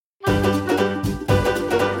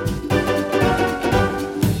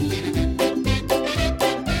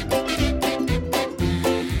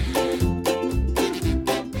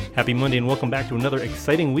Happy Monday and welcome back to another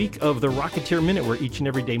exciting week of the Rocketeer Minute, where each and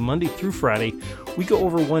every day, Monday through Friday, we go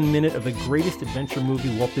over 1 minute of the greatest adventure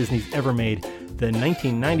movie Walt Disney's ever made, the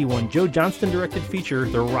 1991 Joe Johnston-directed feature,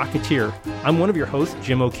 The Rocketeer. I'm one of your hosts,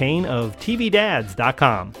 Jim O'Kane of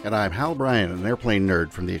TVDads.com. And I'm Hal Bryan, an airplane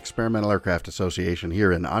nerd from the Experimental Aircraft Association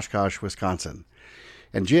here in Oshkosh, Wisconsin.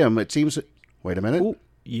 And Jim, it seems... Wait a minute. Ooh,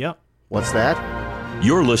 yeah. What's that?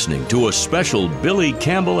 You're listening to a special Billy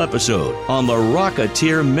Campbell episode on the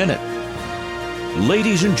Rocketeer Minute.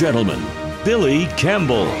 Ladies and gentlemen, Billy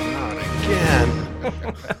Campbell. Not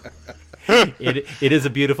again. It is a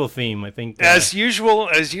beautiful theme, I think. As usual,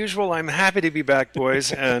 I'm happy to be back,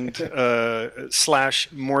 boys, and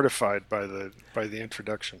 / mortified by the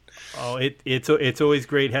introduction. Oh, it's always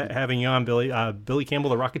great having you on, Billy. Billy Campbell,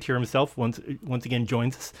 the Rocketeer himself, once again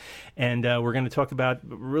joins us, and we're going to talk about,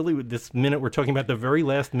 really this minute, we're talking about the very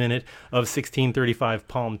last minute of 1635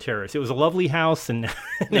 Palm Terrace. It was a lovely house, and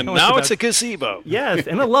now it's a gazebo. Yes,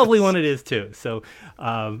 and a lovely one it is too. So,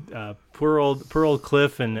 poor old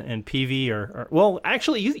Cliff and Peavy are well.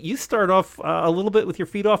 Actually, you start off a little bit with your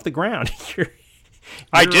feet off the ground.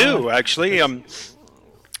 I do actually.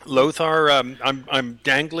 Lothar, I'm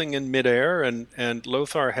dangling in midair, and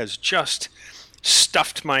Lothar has just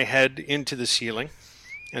stuffed my head into the ceiling,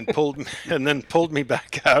 and then pulled me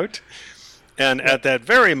back out. And at that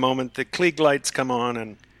very moment, the Klieg lights come on,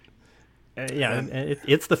 and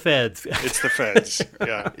it's the feds. It's the feds.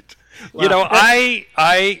 Yeah. Wow. You know,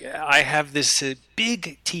 I have this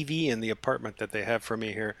big TV in the apartment that they have for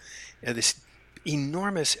me here, and this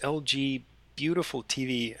enormous LG beautiful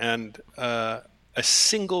TV, and a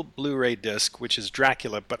single Blu-ray disc, which is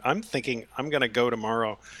Dracula. But I'm thinking I'm going to go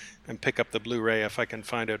tomorrow and pick up the Blu-ray if I can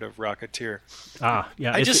find it of Rocketeer. Yeah.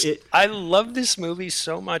 I love this movie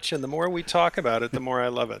so much, and the more we talk about it, the more I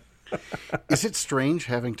love it. Is it strange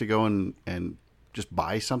having to go and just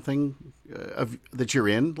buy something that you're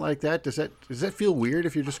in like that? Does that feel weird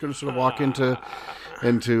if you're just going to sort of walk into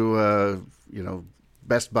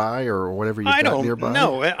Best Buy or whatever you've got nearby?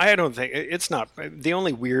 No, I don't think it's not. The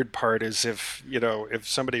only weird part is if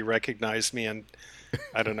somebody recognized me, and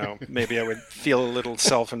I don't know, maybe I would feel a little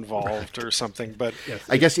self-involved or something. But yes.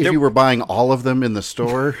 I guess if you were buying all of them in the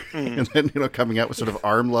store and then coming out with sort of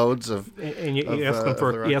armloads of, and you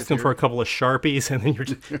ask them for a couple of Sharpies, and then you're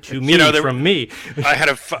just to me from me. I had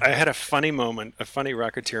a funny moment, a funny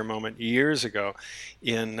Rocketeer moment years ago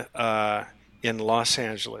in Los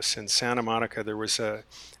Angeles, in Santa Monica. There was a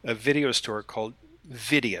video store called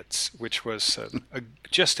Vidiots, which was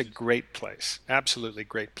just a great place, absolutely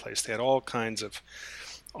great place. They had all kinds of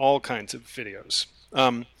videos.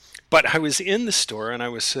 But I was in the store and I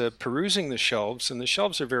was perusing the shelves, and the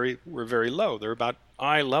shelves were very low. They're about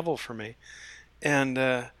eye level for me, and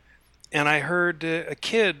I heard a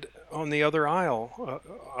kid on the other aisle,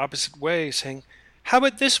 opposite way, saying, "How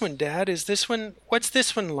about this one, Dad? What's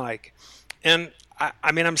this one like?" And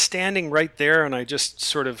I mean, I'm standing right there, and I just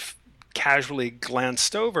sort of casually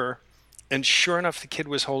glanced over, and sure enough, the kid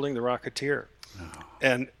was holding the Rocketeer. Oh.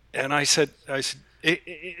 And I said,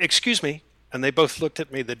 "Excuse me," and they both looked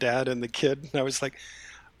at me, the dad and the kid, and I was like,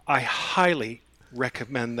 "I highly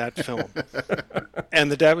recommend that film."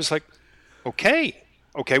 And the dad was like, okay,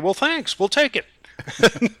 well, thanks, we'll take it.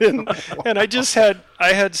 and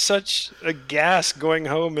I had such a gas going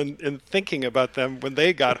home and thinking about them when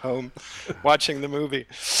they got home, watching the movie,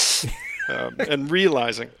 and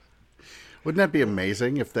realizing. Wouldn't that be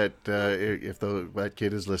amazing if that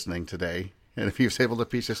kid is listening today, and if he was able to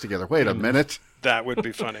piece this together? Wait a minute. That would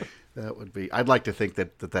be funny. That would be. I'd like to think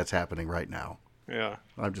that's happening right now. Yeah.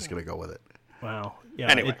 I'm just going to go with it. Wow. Yeah.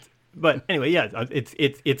 Anyway.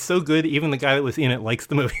 It's so good. Even the guy that was in it likes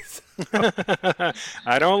the movies. I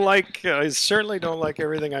certainly don't like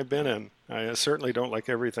everything I've been in. I certainly don't like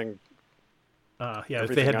everything. If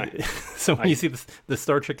they had, so when you see the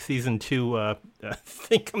Star Trek season 2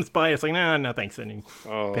 thing comes by, it's like, no thanks, and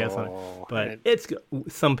pass on it. But it's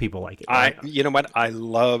some people like it. You know what? I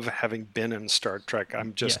love having been in Star Trek.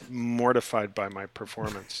 I'm just mortified by my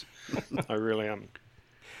performance. I really am.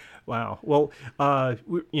 Wow. Well,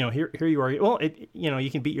 here you are. Well, you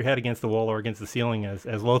can beat your head against the wall or against the ceiling as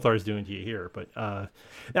Lothar's doing to you here. But now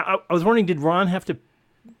I was wondering, did Ron have to?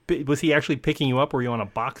 Was he actually picking you up? Were you on a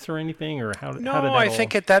box or anything, or how? No, how did that I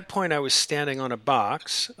think at that point I was standing on a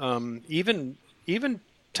box. Even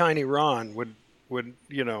tiny Ron would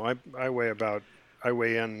I weigh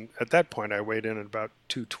in at that point. I weighed in at about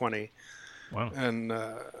 220. Wow. And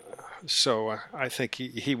so I think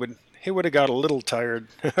he would have got a little tired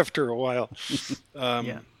after a while.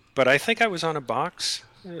 Yeah. But I think I was on a box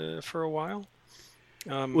for a while.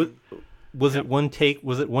 Was it one take?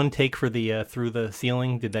 Was it one take for the through the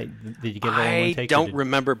ceiling? Did you get it all in one take? I don't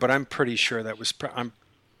remember, but I'm pretty sure that was. I'm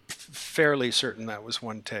fairly certain that was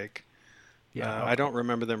one take. Yeah, I don't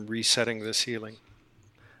remember them resetting the ceiling.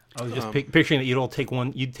 I was just picturing that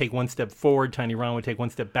you'd take one step forward, Tiny Ron would take one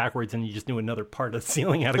step backwards, and you just knew another part of the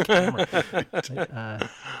ceiling out of camera.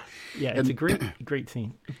 It's a great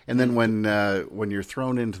scene. And then when you're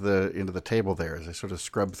thrown into the table there, as I sort of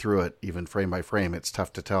scrub through it, even frame by frame, it's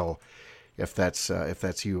tough to tell if that's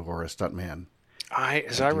you or a stuntman.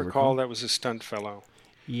 As I recall, that was a stunt fellow.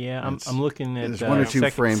 Yeah, I'm looking at one or two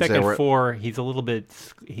frames second there 4. He's a little bit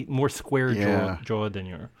more square jawed than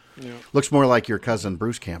you. Yeah. Looks more like your cousin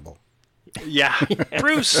Bruce Campbell. Yeah,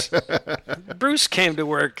 Bruce came to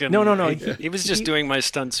work and no. He was just doing my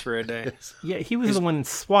stunts for a day. Yeah, he was the one in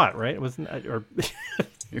SWAT, right? It wasn't or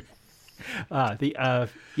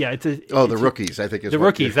the Rookies, I think is the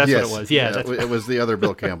Rookies. That's what it was. Yeah, it was the other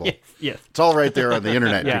Bill Campbell. yes, it's all right there on the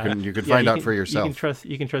internet. Yeah. You can find out for yourself.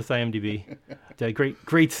 You can trust IMDb. It's a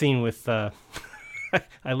great scene with. I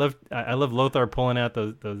love Lothar pulling out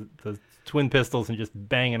those twin pistols and just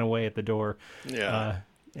banging away at the door. Yeah.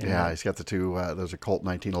 He's got the two. Those are Colt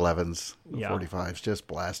 1911s, 45s, just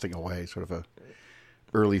blasting away. Sort of a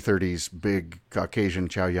early 30s big Caucasian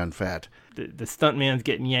Chow Yun Fat. The stuntman's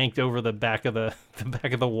getting yanked over the back of the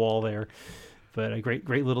back of the wall there, but a great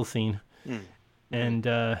little scene. And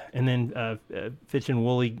then Fitch and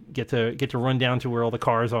Wooly get to run down to where all the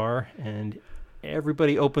cars are, and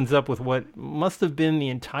everybody opens up with what must have been the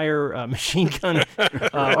entire machine gun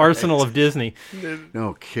arsenal of Disney.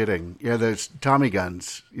 No kidding. Yeah, there's Tommy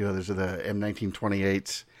guns. There's the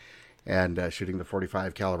M1928s and shooting the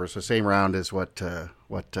 45 caliber. So same round as what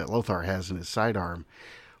Lothar has in his sidearm.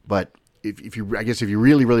 But if you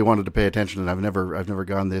really wanted to pay attention, and I've never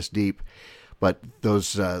gone this deep, but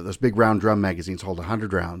those big round drum magazines hold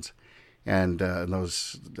 100 rounds. And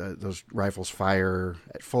those rifles fire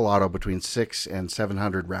at full auto between 600 and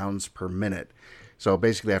 700 rounds per minute. So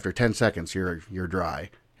basically, after 10 seconds, you're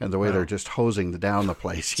dry. And the way they're just hosing down the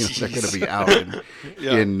place, they're going to be out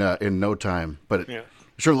in no time. But it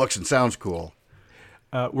sure looks and sounds cool.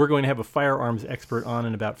 We're going to have a firearms expert on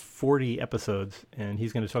in about 40 episodes, and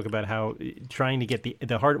he's going to talk about how trying to get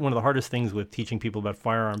one of the hardest things with teaching people about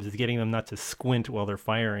firearms is getting them not to squint while they're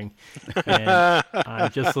firing. And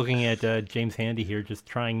I'm just looking at James Handy here, just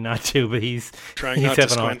trying not to, but he's having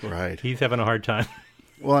a hard time.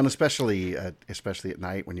 Well, and especially at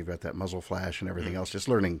night when you've got that muzzle flash and everything else, just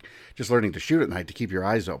learning to shoot at night to keep your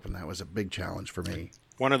eyes open. That was a big challenge for me.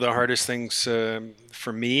 One of the hardest things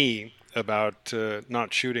for me about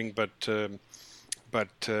not shooting but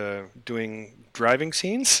doing driving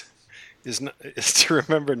scenes is to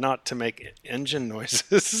remember not to make engine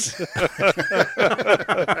noises.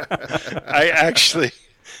 I actually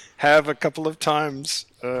have a couple of times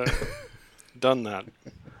done that.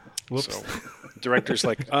 Whoops. So, director's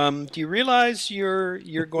like, do you realize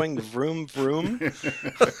you're going vroom vroom?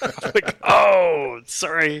 I'm like, oh,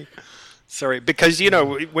 sorry, because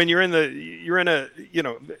when you're in a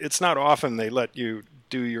it's not often they let you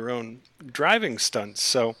do your own driving stunts,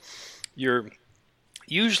 so you're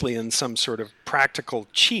usually in some sort of practical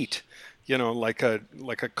cheat, like a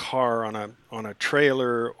car on a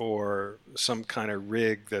trailer or some kind of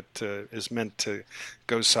rig that is meant to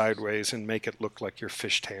go sideways and make it look like you're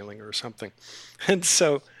fishtailing or something. And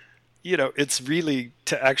so, it's really,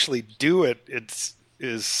 to actually do it,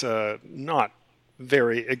 is not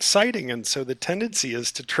very exciting. And so the tendency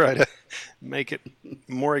is to try to make it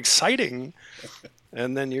more exciting.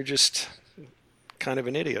 And then you're just kind of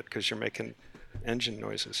an idiot because you're making engine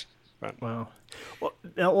noises. But, wow. Well,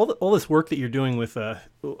 now all this work that you're doing with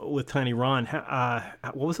Tiny Ron,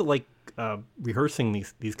 what was it like rehearsing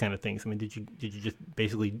these kind of things? I mean, did you just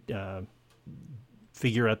basically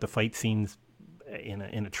figure out the fight scenes in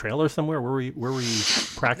a trailer somewhere? Where were you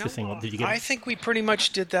practicing? No, did you get? I think we pretty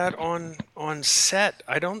much did that on set.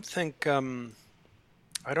 I don't think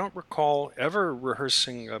I don't recall ever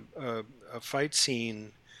rehearsing a fight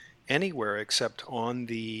scene anywhere except on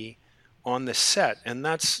the set, and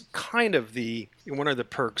that's kind of one of the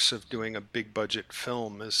perks of doing a big budget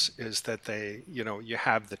film is that they you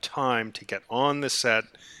have the time to get on the set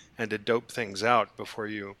and to dope things out before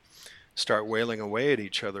you start wailing away at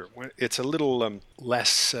each other. It's a little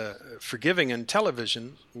less forgiving in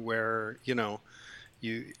television, where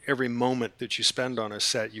every moment that you spend on a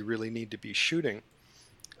set you really need to be shooting,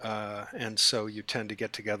 and so you tend to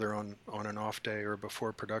get together on an off day or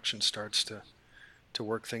before production starts to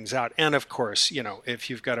work things out. And of course, if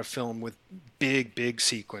you've got a film with big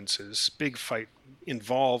sequences,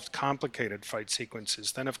 involved, complicated fight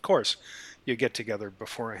sequences, then of course you get together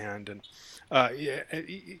beforehand. And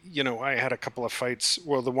I had a couple of fights.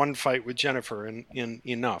 Well, the one fight with Jennifer in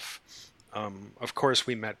Enough, of course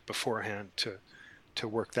we met beforehand to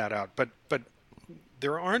work that out. But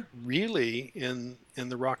there aren't really in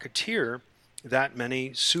The Rocketeer that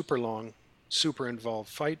many super long, super involved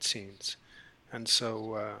fight scenes. And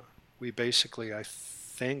so we basically,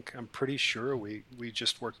 I'm pretty sure we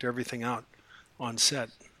just worked everything out on set.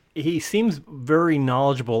 He seems very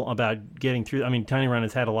knowledgeable about getting through. I mean, Tiny Ron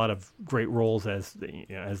has had a lot of great roles as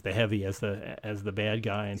the heavy, as the bad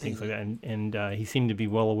guy, and things like that. And he seemed to be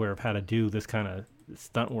well aware of how to do this kind of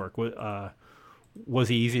stunt work. Was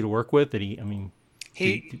he easy to work with?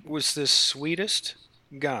 He was the sweetest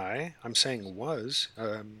guy. I'm saying was.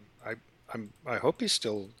 I hope he's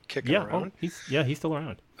still kicking around. He's still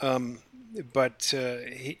around. But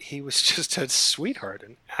he was just a sweetheart,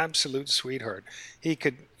 an absolute sweetheart. He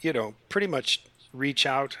could, pretty much reach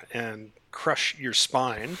out and crush your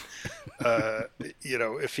spine,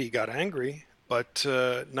 if he got angry. But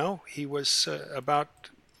no, he was about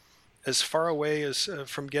as far away as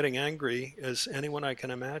from getting angry as anyone I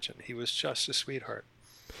can imagine. He was just a sweetheart.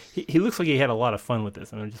 He looks like he had a lot of fun with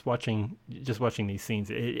this. I mean, just watching these scenes,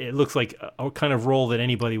 it looks like a kind of role that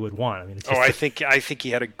anybody would want. I mean, I think he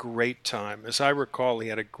had a great time. As I recall, he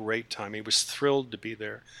had a great time. He was thrilled to be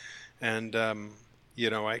there, and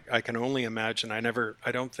I can only imagine. I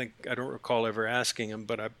don't recall ever asking him,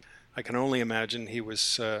 but I can only imagine he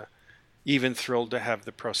was even thrilled to have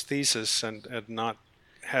the prosthesis and not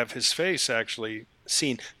have his face actually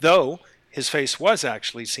seen. Though his face was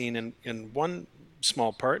actually seen in one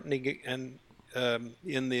small part, and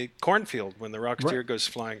in the cornfield when the Rocketeer goes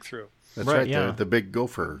flying through. That's right. Yeah. The big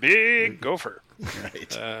gopher. Big gopher.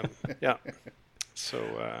 Right. Yeah.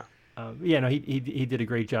 So. He did a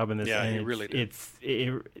great job in this. Yeah, he really did.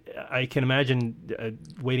 I can imagine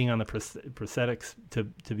waiting on the prosthetics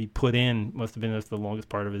to be put in must have been the longest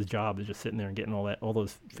part of his job, is just sitting there and getting all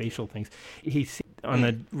those facial things. He's on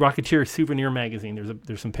the Rocketeer souvenir magazine.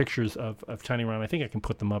 There's some pictures of Tiny Ron. I think I can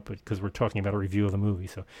put them up because we're talking about a review of the movie.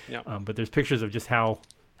 So, yeah. But there's pictures of just how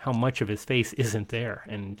much of his face isn't there,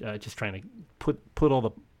 and just trying to put all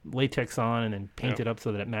the latex on and then paint it up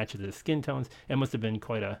so that it matches his skin tones. It must have been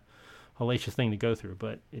quite a hellacious thing to go through,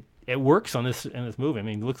 but it works in this movie. I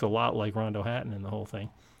mean, it looks a lot like Rondo Hatton in the whole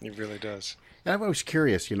thing. It really does. And I'm always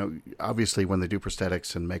curious, obviously when they do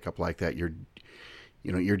prosthetics and makeup like that, you're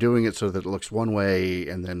doing it so that it looks one way,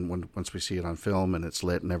 and then once we see it on film and it's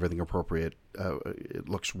lit and everything appropriate, it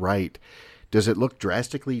looks right. Does it look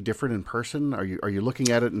drastically different in person? Are you looking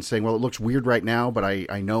at it and saying, well, it looks weird right now, but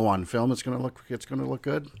I know on film it's going to look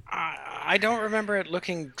good? I don't remember it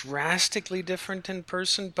looking drastically different in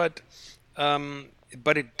person, but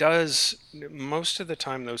it does. Most of the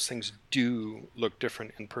time, those things do look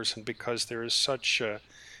different in person because there is such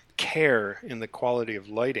care in the quality of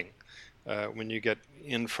lighting when you get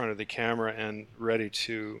in front of the camera and ready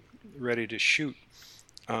to shoot.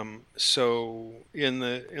 So in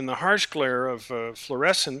the harsh glare of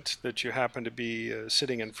fluorescent that you happen to be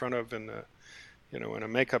sitting in front of in a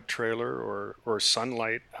makeup trailer or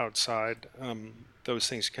sunlight outside, those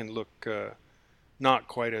things can look not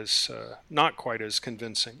quite as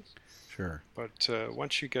convincing. Sure. But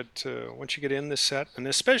once you get in the set, and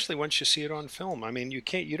especially once you see it on film, I mean, you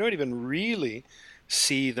don't even really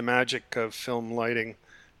see the magic of film lighting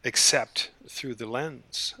except through the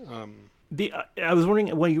lens. I was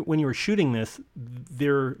wondering when you were shooting this,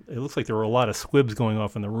 it looks like there were a lot of squibs going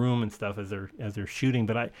off in the room and stuff as they're shooting,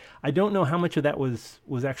 but I don't know how much of that was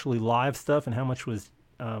actually live stuff and how much was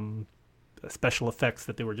special effects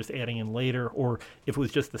that they were just adding in later, or if it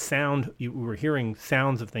was just the sound. We were hearing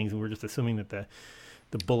sounds of things and we were just assuming that the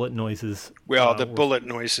bullet noises. Well, the bullet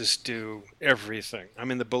noises do everything. I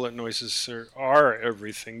mean, the bullet noises are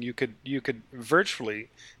everything. You could virtually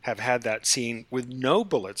have had that scene with no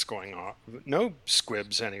bullets going off, no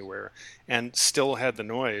squibs anywhere, and still had the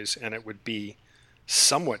noise, and it would be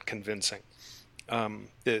somewhat convincing.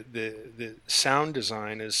 The sound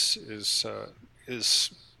design is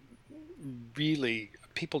really,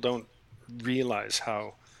 people don't realize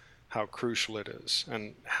how crucial it is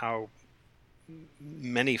and how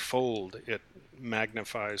many-fold it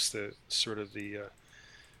magnifies the sort of the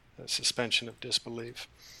suspension of disbelief.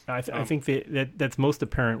 I think that's most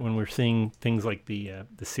apparent when we're seeing things like the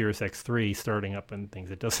Cirrus X3 starting up and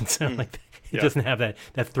things. It doesn't sound like it doesn't have that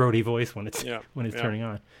throaty voice when it's turning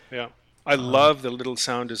on. Yeah. I love the little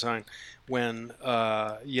sound design when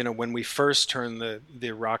when we first turn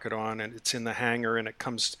the rocket on and it's in the hangar and it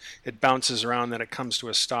bounces around, then it comes to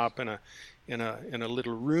a stop in a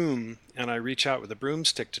little room, and I reach out with a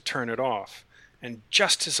broomstick to turn it off. And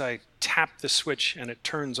just as I tap the switch and it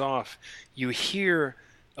turns off, you hear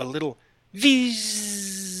a little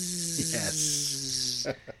whizz. Yes.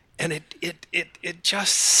 And it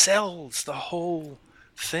just sells the whole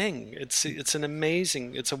thing. It's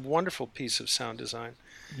a wonderful piece of sound design.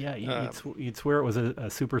 Yeah, you'd swear it was a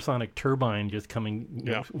supersonic turbine just coming,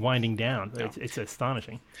 winding down. Yeah. It's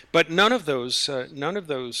astonishing. But none of those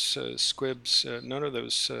squibs, none of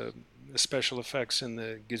those special effects in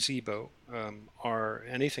the gazebo are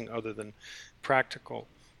anything other than practical.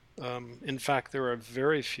 In fact, there are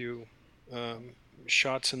very few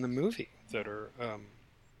shots in the movie that are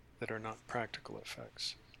not practical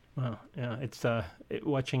effects. Wow, yeah, it's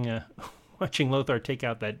watching Lothar take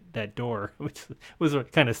out that door, which was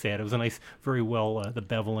kind of sad. It was a nice, very well the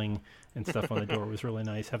beveling and stuff on the door was really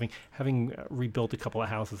nice. Having rebuilt a couple of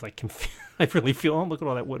houses, I really feel, oh, look at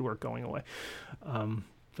all that woodwork going away.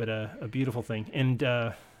 But a beautiful thing. And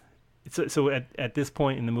so at this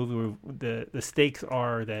point in the movie, the stakes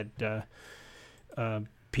are that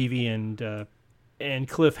Peavy and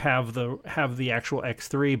Cliff have the actual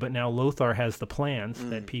X3, but now Lothar has the plans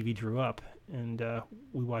that Peavy drew up, and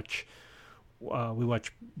we watch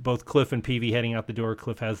both Cliff and Peavy heading out the door.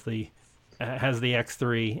 Cliff has the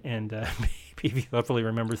X3, and Peavy thoughtfully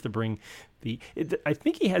remembers to bring I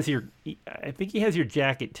think he has your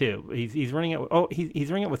jacket too. He's running out. Oh, he's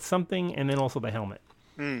running out with something, and then also the helmet.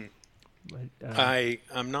 But,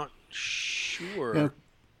 I'm not sure. Yeah,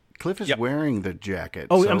 Cliff is wearing the jacket.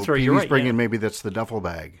 Oh, so I'm sorry. Peavy's You're right. bringing maybe that's the duffel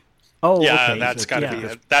bag. Oh, yeah, okay. that's got to be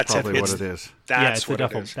it. That's probably what it is. That's it's what the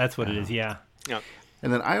duffel. it is. That's what it is. Yeah. Yeah.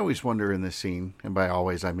 And then I always wonder in this scene, and by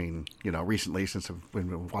always I mean recently since I've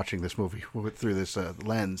been watching this movie through this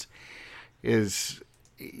lens, is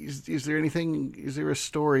there anything? Is there a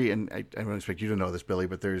story? And I don't expect you to know this, Billy,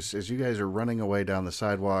 but as you guys are running away down the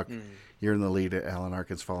sidewalk, you're in the lead. Alan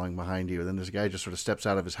Arkin's following behind you, and then this guy just sort of steps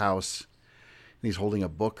out of his house. And he's holding a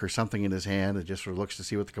book or something in his hand and just sort of looks to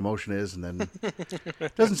see what the commotion is, and then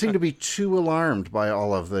doesn't seem to be too alarmed by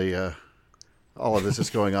all of this that's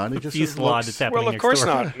going on. He just sort of looks, well, of course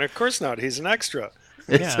not. Of course not. He's an extra.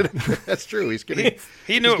 Yeah. That's true. He's getting.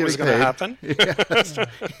 He knew it was going to happen. Yeah, that's true.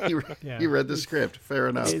 He read the script. Fair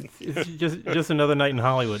enough. It's just another night in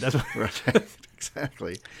Hollywood. That's what. Right.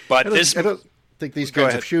 Exactly. But I don't think these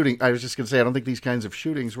kinds of shooting. I was just going to say I don't think these kinds of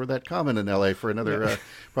shootings were that common in L.A. for another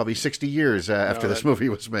probably 60 years after this movie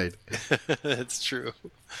was made. That's true.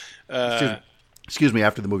 Excuse me.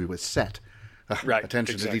 After the movie was set. Right.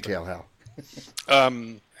 Attention to detail, Hal.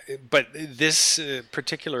 But this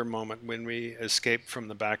particular moment when we escape from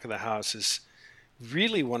the back of the house is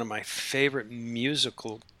really one of my favorite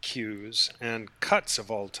musical cues and cuts of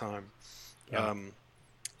all time. Yeah.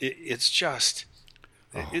 It's just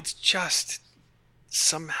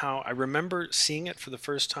somehow, I remember seeing it for the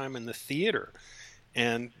first time in the theater,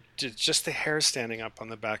 and just the hair standing up on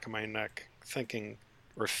the back of my neck, thinking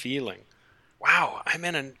or feeling, wow, I'm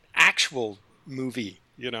in an actual movie.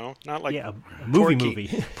 Not like a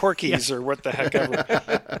movie. Porky's or what the heck ever.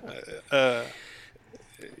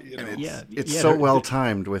 It's so well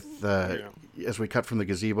timed with as we cut from the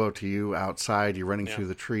gazebo to you outside, you're running through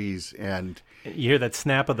the trees, and you hear that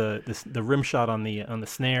snap of the rim shot on the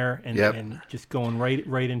snare, and just going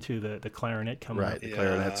right into the clarinet coming. Right, the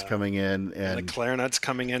clarinet's coming in, and the clarinet's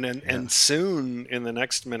coming in, and soon in the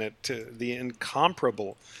next minute, the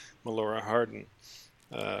incomparable Melora Hardin.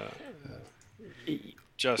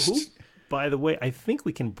 Who, by the way, I think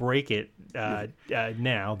we can break it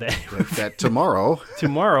now that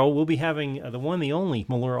tomorrow we'll be having the one, the only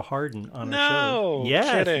Melora Hardin on our show.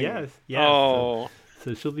 Kidding. Yes. Oh.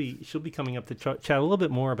 So she'll be coming up to chat a little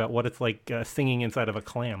bit more about what it's like singing inside of a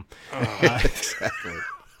clam. Exactly.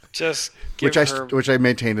 Just which I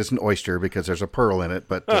maintain is an oyster because there's a pearl in it,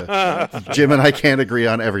 but Jim and I can't agree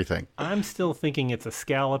on everything. I'm still thinking it's a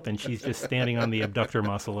scallop, and she's just standing on the abductor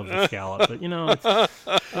muscle of the scallop. But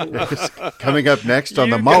it's coming up next on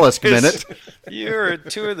the Mollusk Minute. You're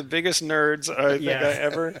two of the biggest nerds I think I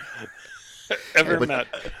ever met.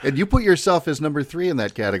 And you put yourself as number 3 in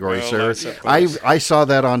that category, sir. I saw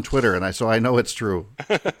that on Twitter, and so I know it's true.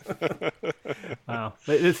 Wow,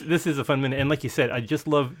 this is a fun minute, and like you said, I just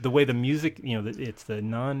love the way the music. It's the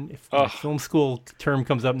the film school term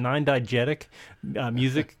comes up, non-diegetic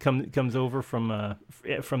music comes over from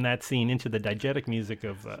that scene into the diegetic music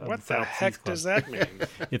of what the the heck does that mean?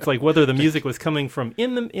 It's like whether the music was coming from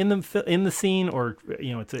in the scene or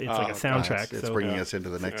it's like a soundtrack. It's bringing us into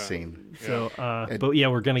the next scene. So, but yeah,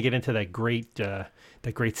 we're going to get into that great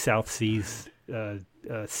South Seas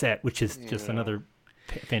set, which is just another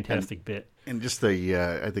fantastic bit. And just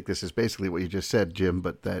I think this is basically what you just said, Jim.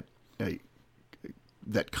 But that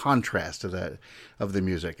contrast of the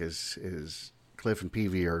music is Cliff and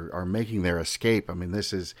Peavy are making their escape. I mean,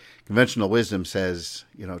 this is conventional wisdom says,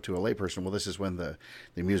 to a layperson, well, this is when the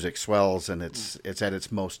music swells and it's at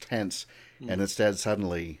its most tense, and instead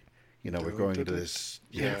suddenly, we're going into this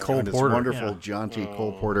Cole Porter, wonderful jaunty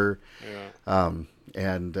Cole Porter.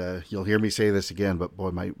 And you'll hear me say this again, but boy,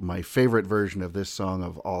 my favorite version of this song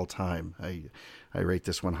of all time, I rate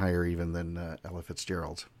this one higher even than Ella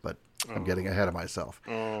Fitzgerald's, but I'm getting ahead of myself.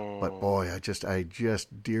 But boy, I just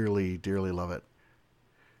dearly, dearly love it.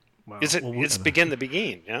 Wow. It's Begin the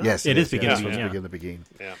Beguine, yeah? Yes, it is Begin the Beguine.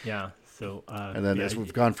 Yeah. So, and then as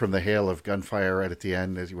we've gone from the hail of gunfire right at the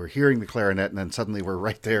end, as we're hearing the clarinet, and then suddenly we're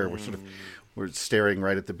right there. We're staring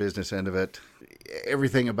right at the business end of it.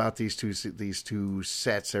 Everything about these two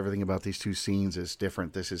sets, everything about these two scenes is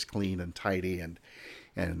different. This is clean and tidy, and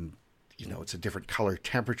it's a different color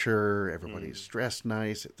temperature. Everybody's dressed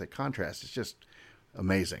nice. The contrast is just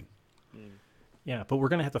amazing. Yeah, but we're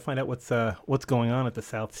going to have to find out what's going on at the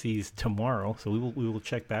South Seas tomorrow. So we will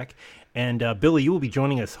check back, and Billy, you will be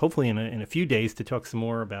joining us hopefully in a few days to talk some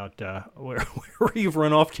more about where you've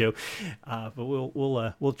run off to. But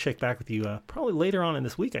we'll check back with you probably later on in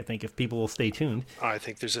this week, I think, if people will stay tuned. I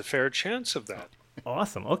think there's a fair chance of that.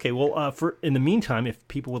 Awesome. Okay. Well, in the meantime, if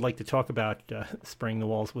people would like to talk about spraying the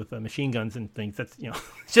walls with machine guns and things, that's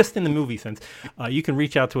just in the movie sense. You can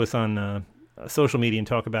reach out to us on social media and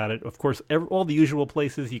talk about it. Of course, all the usual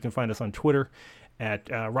places. You can find us on Twitter at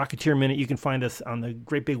Rocketeer Minute. You can find us on the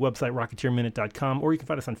great big website, rocketeerminute.com, or you can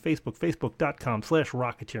find us on Facebook,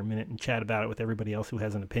 facebook.com/Rocketeer Minute, and chat about it with everybody else who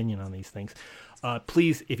has an opinion on these things.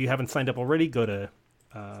 Please, if you haven't signed up already, go to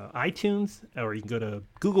iTunes, or you can go to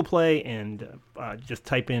Google Play and just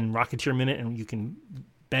type in Rocketeer Minute, and you can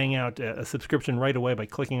bang out a subscription right away by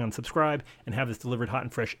clicking on subscribe and have this delivered hot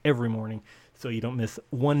and fresh every morning so you don't miss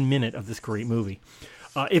 1 minute of this great movie.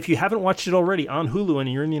 If you haven't watched it already on Hulu and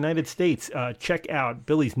you're in the United States, check out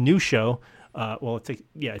Billy's new show.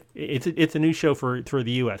 It's a new show for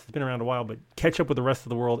the U.S. It's been around a while, but catch up with the rest of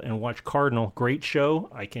the world and watch Cardinal. Great show.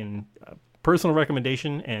 I can personal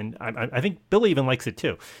recommendation, and I think Billy even likes it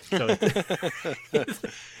too. So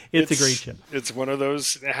it's a great show. It's one of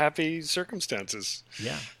those happy circumstances.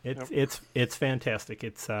 Yeah, it's fantastic.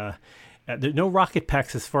 It's there's no rocket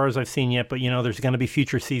packs as far as I've seen yet, but there's going to be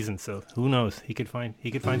future seasons, so who knows? He could find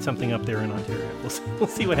something up there in Ontario. We'll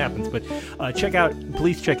see what happens. But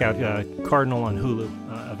please check out Cardinal on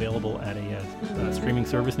Hulu, available at a streaming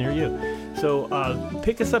service near you. So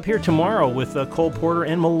pick us up here tomorrow with Cole Porter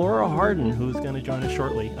and Melora Hardin, who's going to join us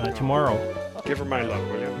shortly tomorrow. Give her my love,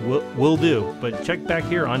 will you? Will do. But check back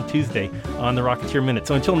here on Tuesday on the Rocketeer Minute.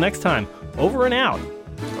 So until next time, over and out.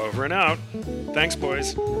 Over and out. Thanks,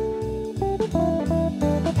 boys.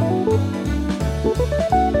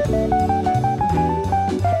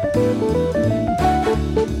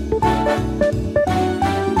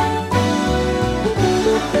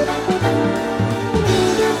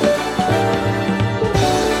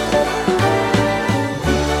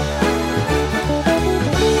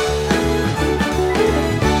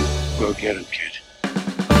 Go get him, kid.